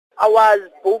I was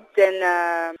booked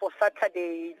and for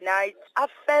Saturday night. I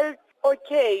felt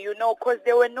okay, because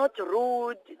they were not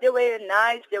rude. They were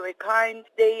nice. They were kind.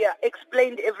 They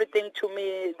explained everything to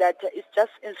me that it's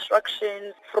just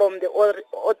instructions from the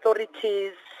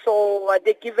authorities. So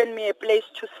they given me a place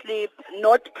to sleep,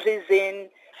 not prison.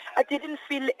 I didn't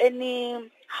feel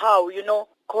anyhow,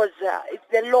 because it's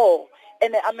the law.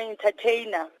 And I'm an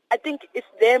entertainer. I think it's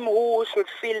them who should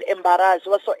feel embarrassed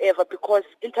whatsoever, because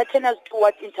entertainers do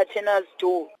what entertainers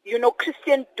do.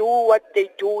 Christians do what they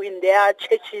do in their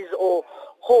churches or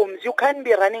homes. You can't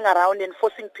be running around and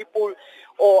forcing people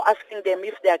or asking them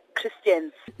if they are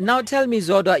Christians. Now tell me,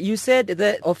 Zodwa, you said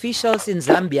the officials in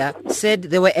Zambia said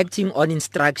they were acting on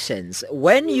instructions.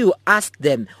 When you asked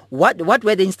them, what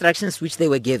were the instructions which they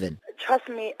were given? Trust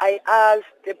me, I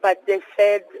asked, but they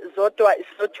said, Zodwa, it's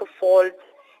not your fault.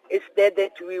 It's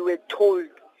that we were told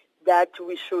that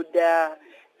we should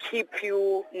keep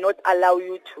you, not allow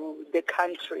you to the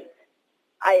country.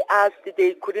 I asked,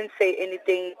 they couldn't say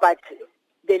anything, but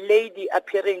the lady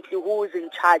apparently who is in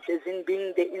charge, as in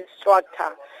being the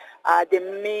instructor, the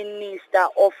Minister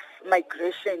of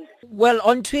Migration. Well,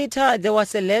 on Twitter, there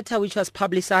was a letter which was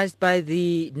publicized by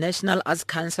the National Arts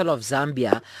Council of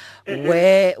Zambia,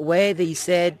 where they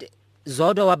said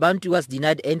Zodwa Wabantu was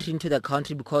denied entry into the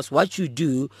country because what you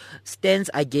do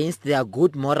stands against their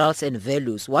good morals and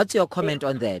values. What's your comment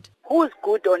on that? Who's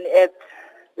good on earth?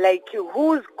 Like,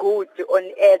 who's good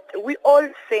on earth? We all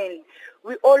sin.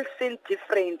 We all sin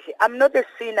differently. I'm not a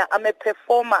sinner. I'm a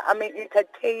performer. I'm an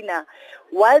entertainer.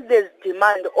 While there's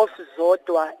demand of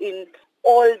Zodwa in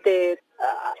all the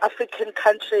African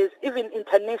countries, even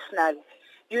international,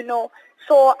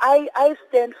 So I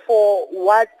stand for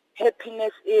what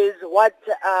happiness is, what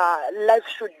life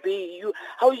should be,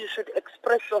 how you should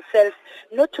express yourself,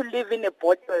 not to live in a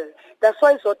bottle. That's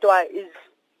why Zodwa is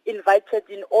invited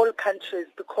in all countries,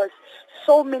 because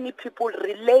so many people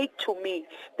relate to me.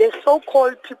 The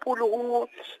so-called people who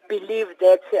believe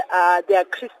that they are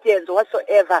Christians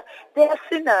whatsoever, they are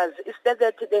sinners. Instead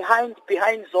that they hide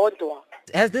behind Zodwa.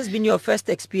 Has this been your first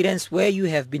experience where you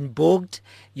have been booked,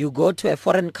 you go to a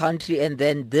foreign country, and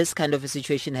then this kind of a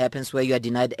situation happens where you are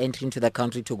denied entry into the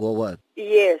country to go work?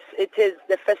 Yes, it is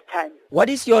the first time. What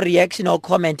is your reaction or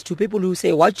comment to people who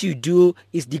say what you do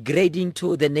is degrading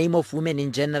to the name of women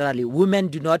in general? Women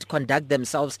do not conduct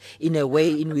themselves in a way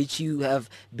in which you have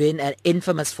been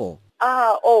infamous for.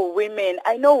 Women.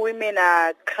 I know women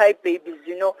are crybabies,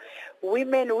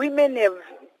 Women have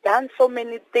done so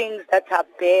many things that are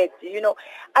bad,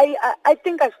 I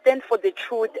think I stand for the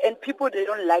truth, and people, they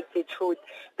don't like the truth.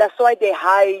 That's why they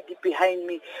hide behind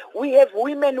me. We have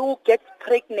women who get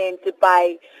pregnant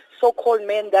by so-called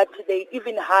men that they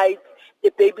even hide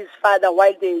the baby's father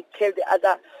while they tell the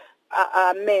other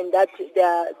men that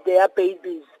they are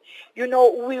babies.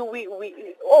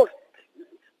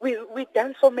 We've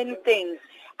done so many things.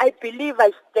 I believe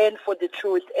I stand for the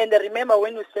truth. And remember,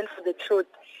 when you stand for the truth,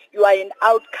 you are an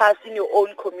outcast in your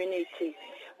own community.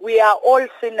 We are all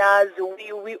sinners.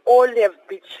 We all have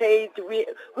betrayed. We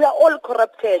are all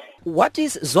corrupted. What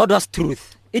is Zodwa's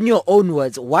truth? In your own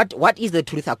words, what is the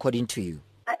truth according to you?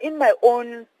 In my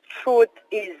own truth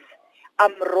is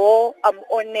I'm raw, I'm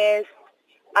honest,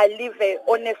 I live an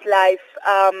honest life.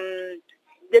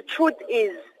 The truth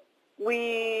is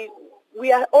we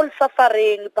are all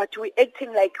suffering, but we're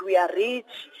acting like we are rich.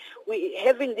 We're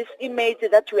having this image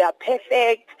that we are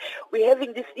perfect. We're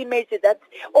having this image that,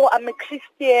 I'm a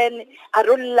Christian, I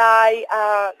don't lie,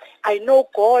 I know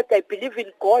God, I believe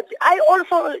in God. I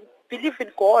also believe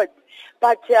in God.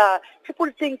 But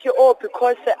people think,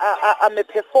 because I'm a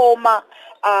performer,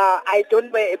 I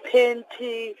don't wear a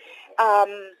panty,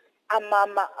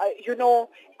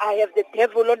 I have the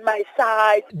devil on my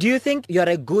side. Do you think you're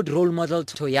a good role model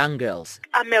to young girls?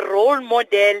 I'm a role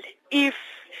model if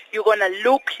you're going to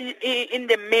look in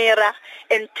the mirror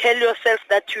and tell yourself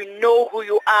that you know who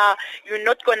you are. You're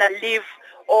not going to live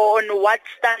on what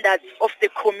standards of the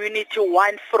community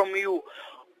want from you.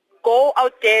 Go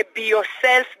out there, be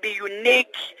yourself, be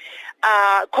unique,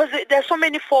 because there's so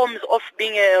many forms of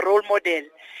being a role model.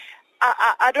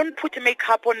 I don't put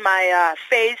makeup on my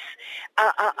face.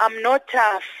 I'm not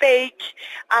fake.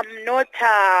 I'm not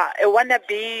a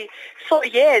wannabe. So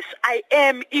yes, I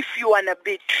am if you want to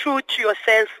be true to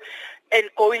yourself and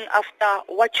going after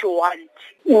what you want.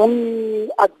 We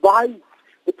advise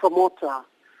the promoter,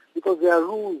 because there are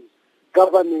rules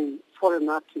governing foreign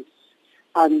artists,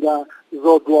 and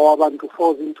Zodwa Wabantu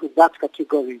falls into that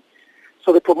category.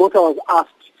 So the promoter was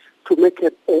asked to make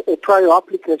a prior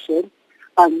application,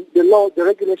 and the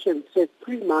regulation said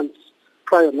 3 months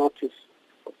prior notice.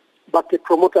 But the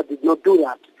promoter did not do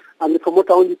that. and the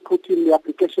promoter only put in the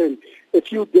application a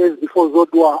few days before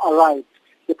Zodwa arrived.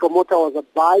 The promoter was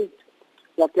advised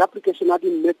that the application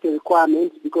hadn't met the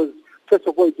requirements because, first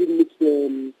of all, it didn't meet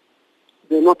the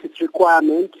notice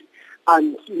requirement,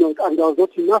 and and there was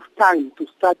not enough time to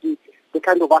study the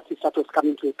kind of artist that was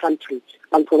coming to the country.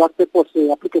 And for that purpose,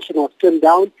 the application was turned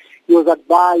down. He was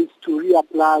advised to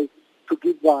reapply to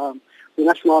give the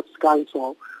National Arts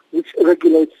Council, which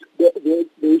regulates the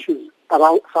issues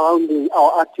surrounding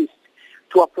our artists,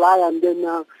 to apply, and then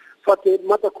so that the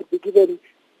matter could be given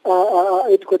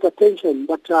adequate attention.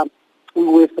 But we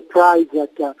were surprised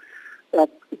that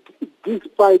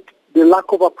despite the lack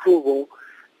of approval,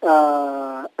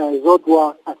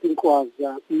 Zodwa, I think, was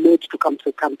made to come to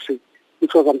the country,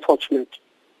 which was unfortunate.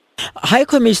 High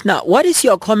Commissioner, what is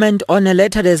your comment on a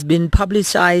letter that has been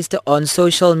publicized on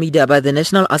social media by the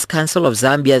National Arts Council of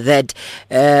Zambia that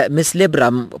Ms.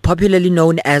 Libram, popularly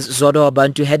known as Zodwa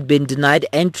Wabantu, had been denied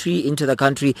entry into the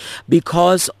country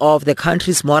because of the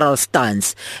country's moral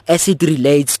stance as it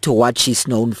relates to what she's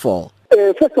known for?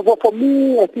 First of all, for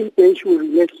me, I think the issue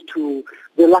relates to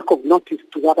the lack of notice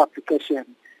to that application.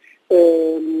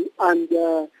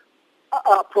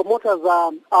 Our promoters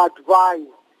are advised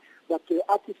that the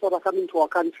artists that are coming to our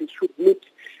country should meet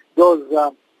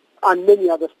those and many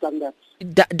other standards.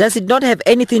 Does it not have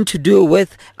anything to do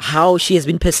with how she has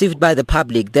been perceived by the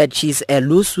public, that she's a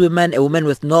loose woman, a woman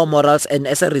with no morals, and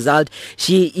as a result,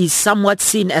 she is somewhat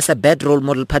seen as a bad role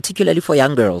model, particularly for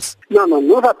young girls? No,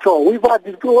 not at all. We've had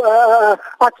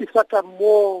artists that are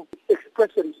more,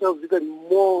 express themselves even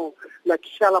more like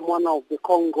Shalamwana of the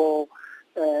Congo,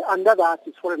 and other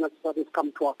artists, foreign artists that have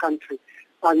come to our country.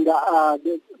 And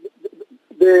the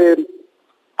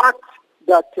art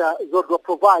that Zodwa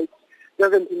provides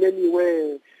doesn't in any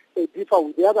way differ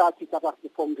with the other artists that are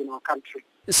performed in our country.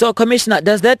 So, Commissioner,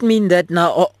 does that mean that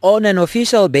now on an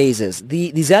official basis,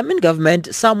 the Zambian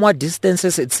government somewhat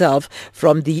distances itself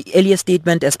from the earlier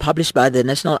statement as published by the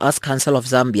National Arts Council of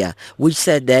Zambia, which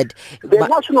said that... The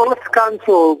National Arts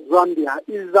Council of Zambia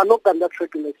is an organ that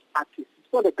regulates artists.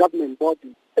 It's not a government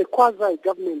body, a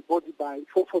quasi-government body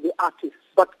for the artists.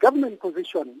 But government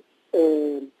position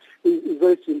is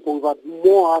very simple. We've had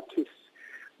more artists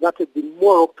that have been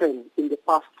more open in the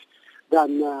past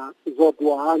than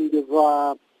Zodwa, and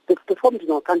they've performed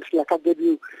in our country. Like I gave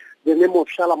you the name of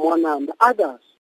Shalamwana and others